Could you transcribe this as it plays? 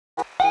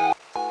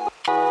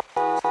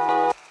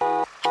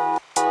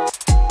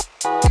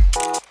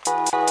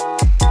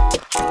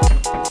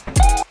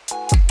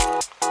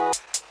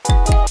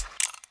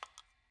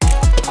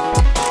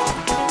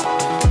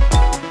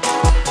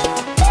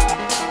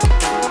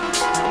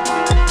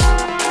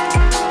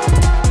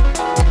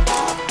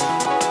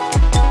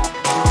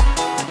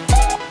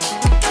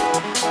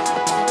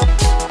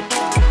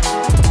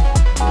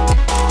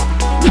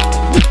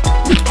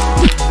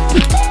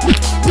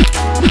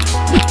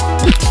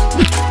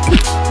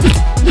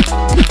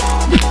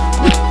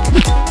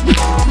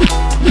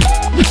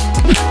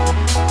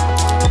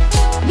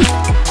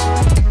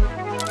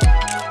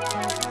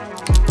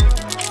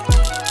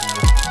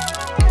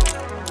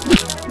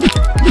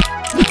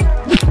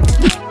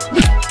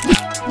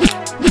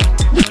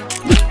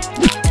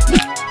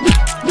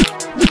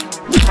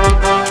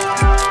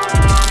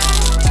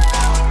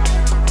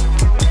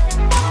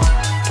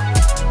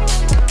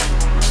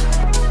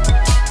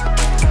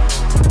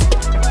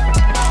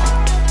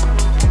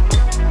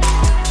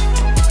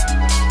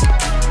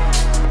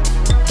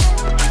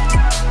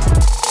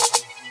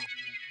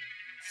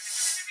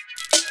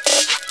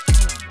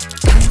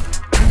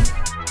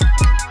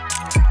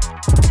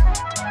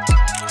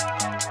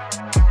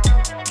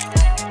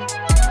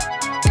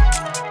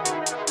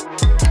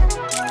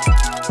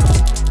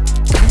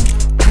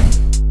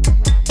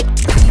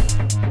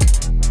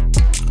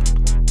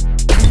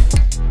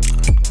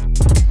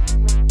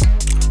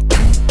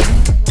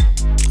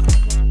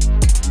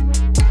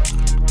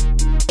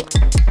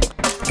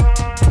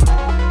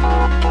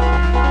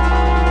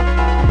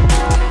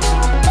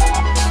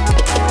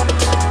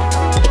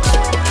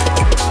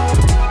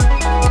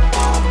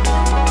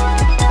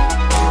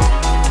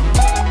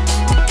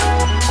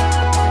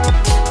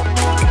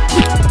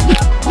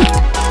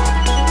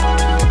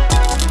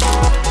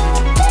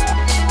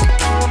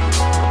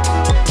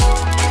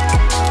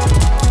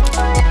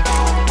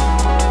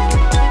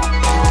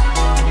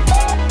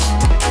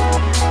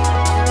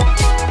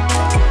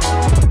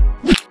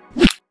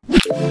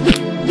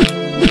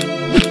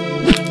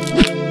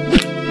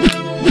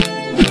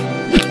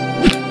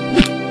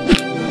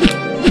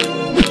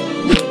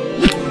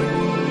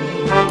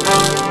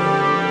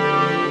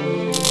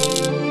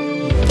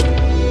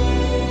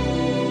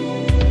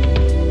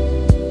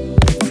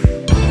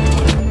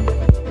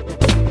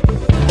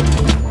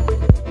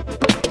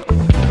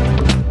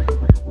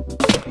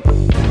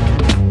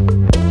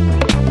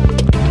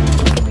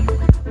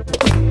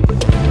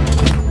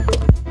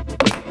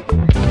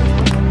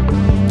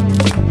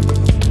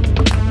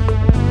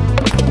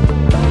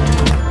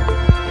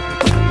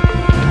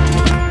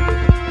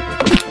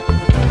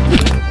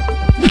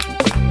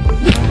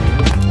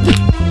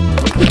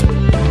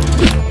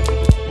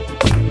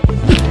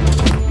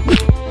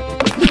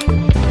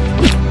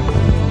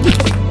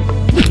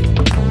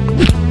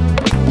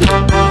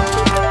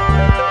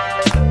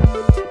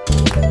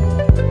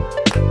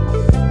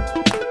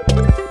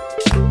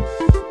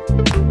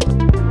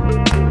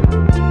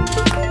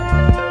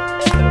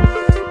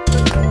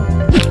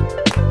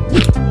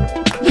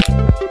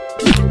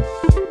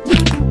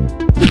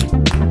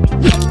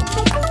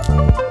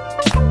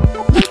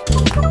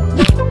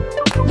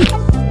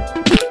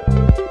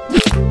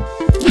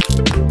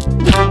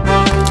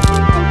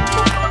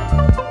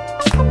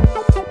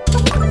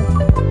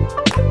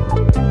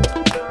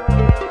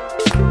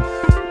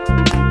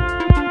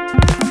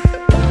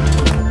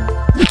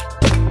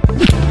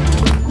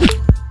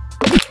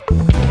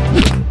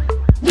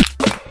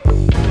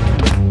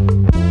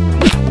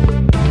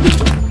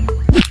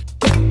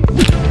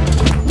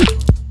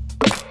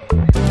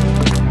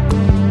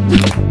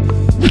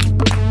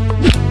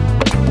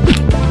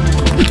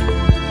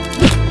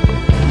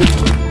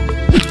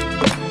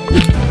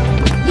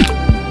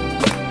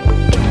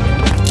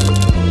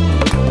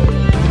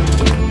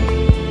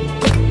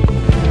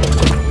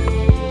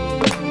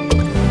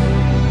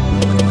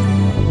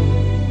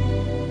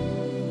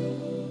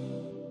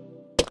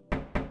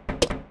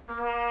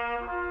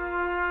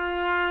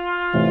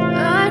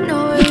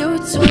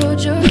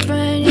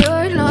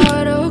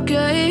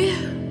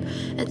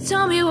And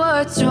tell me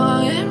what's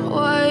wrong and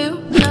why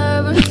you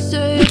never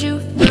said you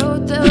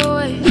felt that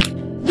way.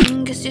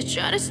 Guess you're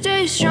trying to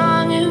stay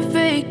strong and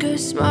fake a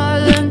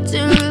smile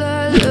until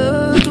I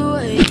look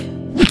away.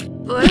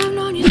 But I've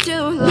known you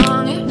too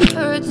long, it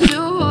hurts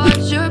to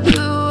watch your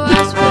blue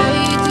eyes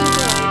fade to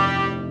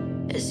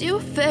gray as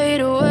you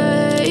fade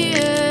away,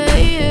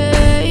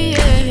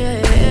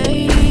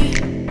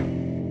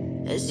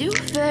 as you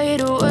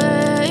fade away.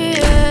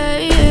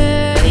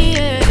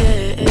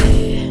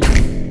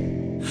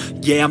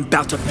 Yeah, I'm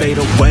about to fade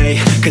away,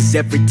 cause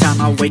every time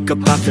I wake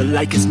up I feel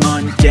like it's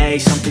Monday.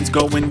 Something's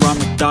going wrong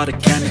with all the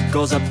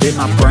chemicals up in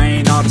my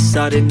brain. All of a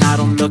sudden I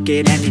don't look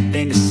at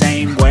anything the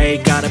same way.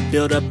 Got a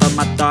buildup of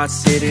my thoughts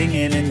sitting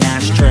in an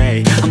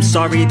ashtray. I'm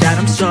sorry that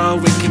I'm so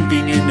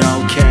inconvenient,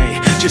 okay.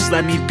 Just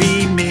let me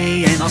be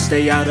me and I'll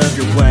stay out of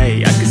your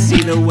way. I can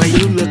see the way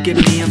you look at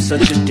me, I'm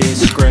such a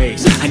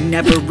disgrace. I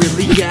never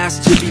really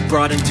asked to be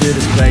brought into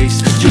this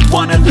place. You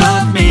wanna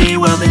love me?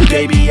 Well then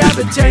baby I have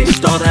a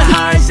taste. All the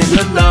highs and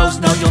the lows,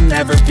 no you'll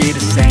never be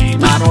the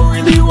same. I don't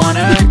really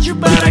wanna hurt you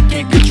but I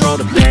can't control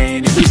the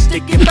pain. If you're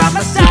sticking by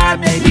my side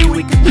maybe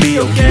we could be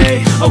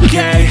okay.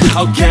 Okay,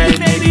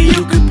 maybe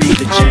you could be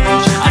the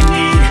change I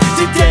need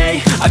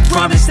today. I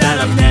promise that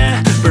I've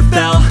never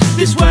felt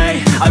this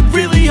way. I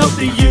really hope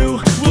that you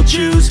will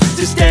choose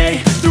to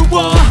stay through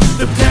all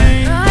the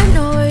pain. I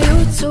know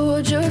you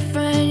told your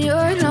friend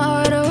you're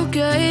not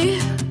okay.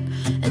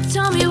 And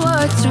tell me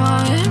what's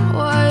wrong and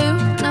why you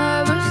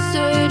never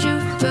said you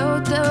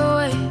felt that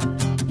way.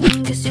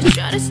 Guess you're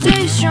trying to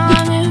stay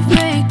strong and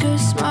fake a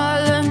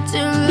smile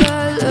until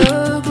I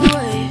look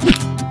away.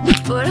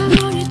 But I've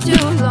known you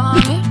too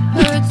long, it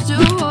hurts to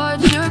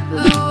watch your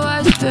blue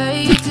eyes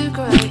fade to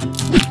gray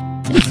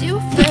as you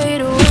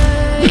fade away.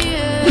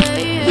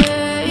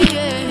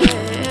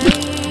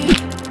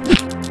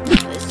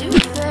 As you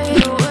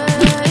fade away.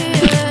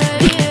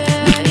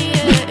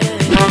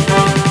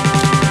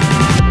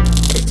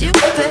 As you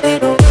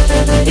fade away.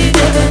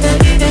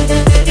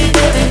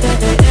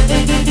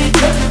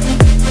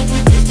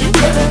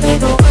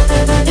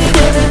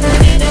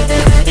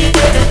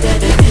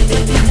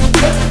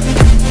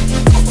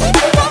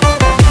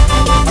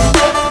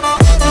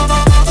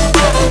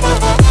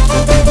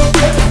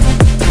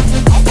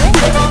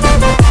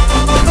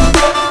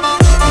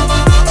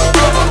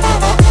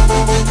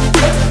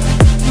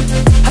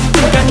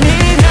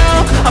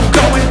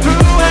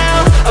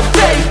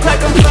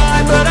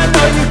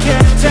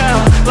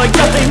 Like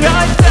nothing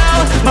I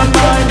felt, my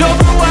mind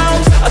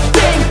overwhelms. I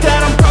think that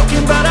I'm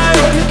broken, but I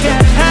hope you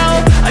can't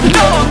help. I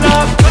know I'm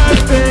not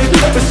perfect,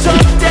 but some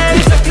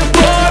days I feel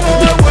far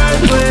more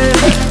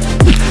worthless.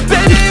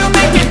 Baby, you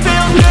make me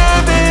feel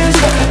nervous.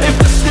 If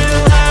I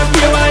still have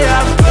you, I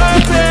have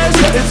purpose.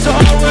 It's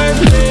all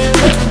worth it.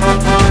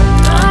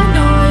 I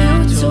know you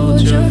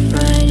told your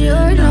friend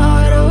you're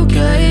not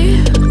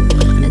okay.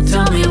 And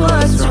tell me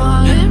what's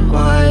wrong and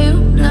why you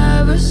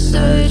never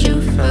said you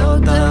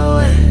felt that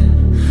way.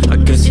 I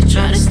guess you're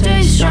trying to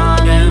stay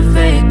strong and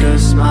fake a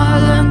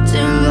smile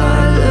until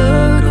I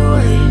look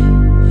away.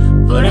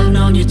 But I've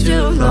known you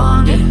too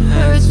long, it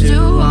hurts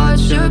to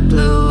watch your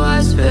blue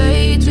eyes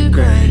fade to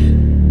gray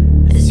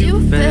as you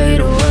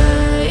fade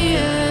away.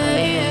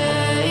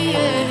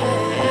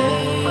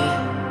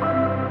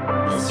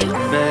 As you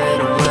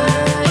fade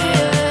away.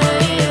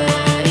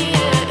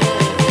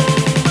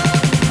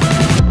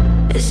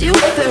 As you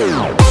fade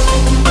away.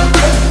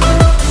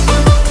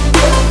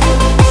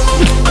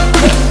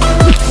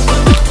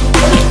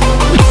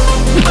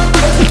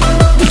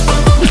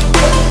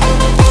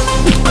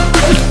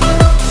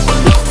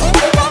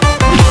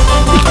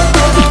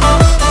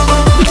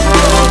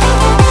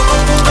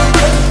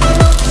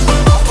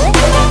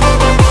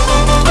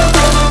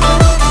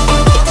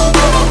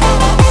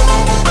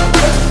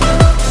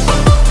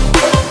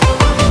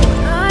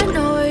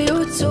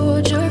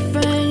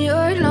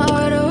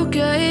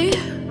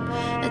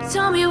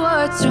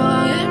 What's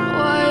wrong and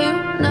why you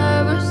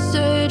never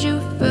said you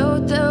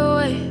felt that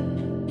way.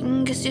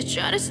 Guess you're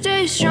trying to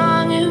stay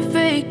strong and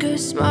fake a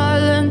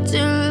smile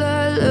until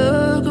I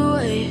look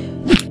away.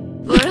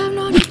 But I've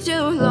known you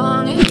too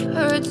long, it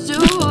hurts to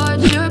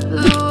watch your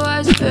blue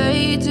eyes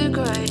fade to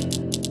gray.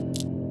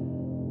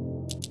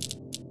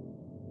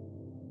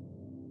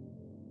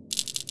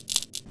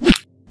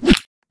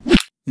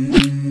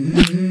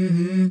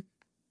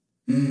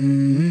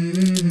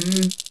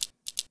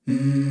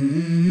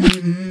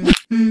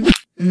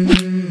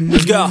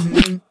 Let's go.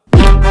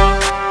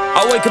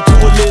 I wake up to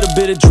a little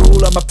bit of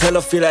drool on my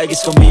pillow, feel like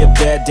it's gonna be a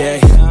bad day.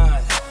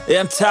 Yeah,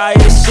 I'm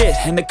tired as shit,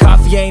 and the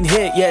coffee ain't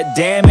hit yet,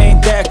 damn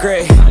ain't that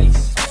great.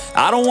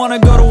 I don't wanna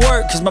go to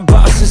work, cause my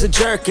boss is a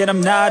jerk, and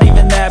I'm not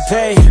even that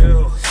paid.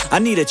 I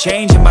need a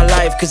change in my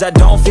life, cause I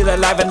don't feel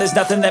alive, and there's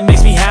nothing that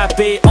makes me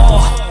happy.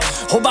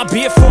 Hold my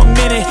beer for a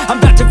minute, I'm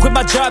about to quit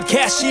my job,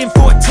 cash in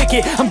for a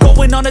ticket. I'm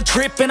going on a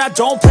trip and I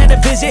don't plan to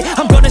visit.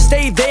 I'm gonna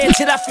stay there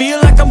till I feel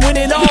like I'm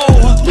winning,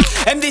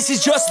 and this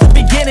is just the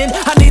beginning.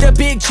 I need a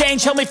big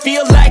change, help me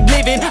feel like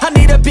living. I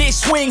need a big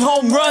swing,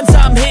 home runs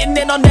I'm hitting,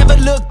 and I'll never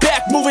look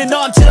back, moving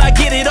on till I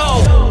get it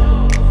all.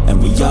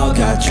 And we all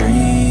got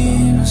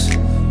dreams,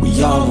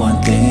 We all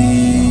want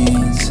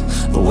things,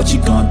 but what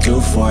you gon'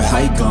 do for it? How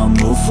you gon'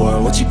 move for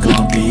it? What you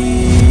gon'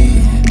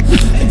 be?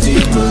 And do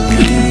you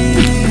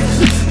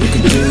believe you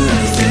can do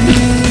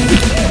anything?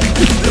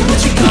 But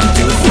what you gon'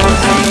 do for it?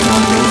 How you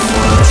gon' move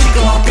for it? What you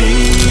gon' be?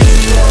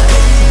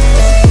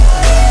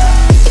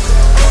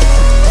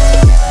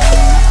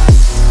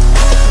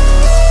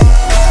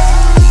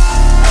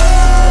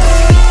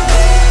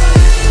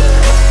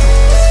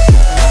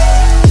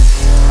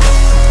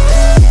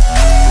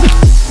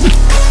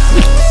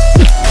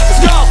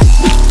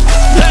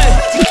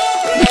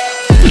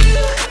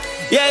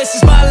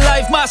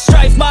 My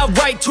strife, my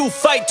right to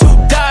fight, to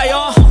die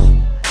on.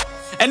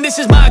 And this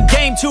is my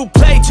game to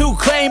play, to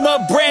claim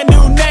a brand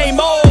new name,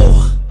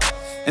 oh.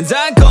 And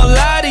I ain't gonna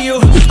lie to you,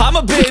 I'm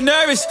a bit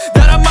nervous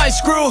that I might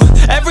screw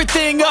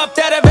everything up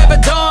that I've ever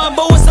done.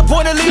 But what's the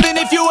point of leaving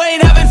if you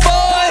ain't having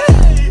fun?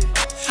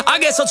 I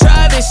guess I'll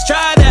try this,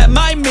 try that,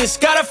 might miss,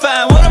 gotta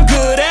find what I'm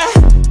good at.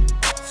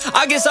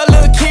 I guess I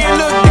look here,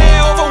 look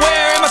there, over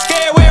where am I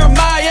scared, where am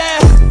I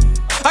at?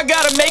 I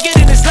gotta make it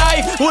in this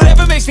life,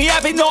 whatever makes me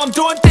happy, know I'm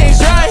doing things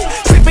right.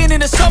 Sleeping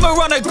in the summer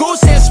on a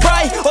goose and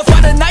Sprite, or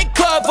find a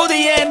nightclub for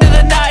the end of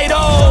the night,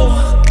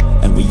 oh.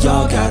 And we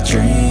all got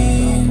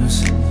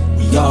dreams,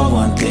 we all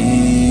want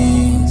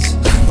things,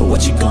 but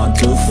what you gon'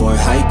 do for it?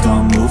 How you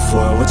gon' move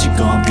for it? What you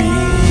gon' be?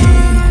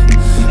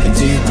 And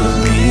do you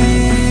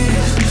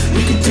believe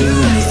you can do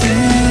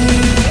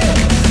anything?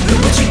 But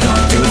what you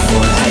gon' do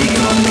for it? How you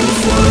gon' move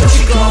for it? What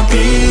you gon'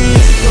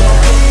 be?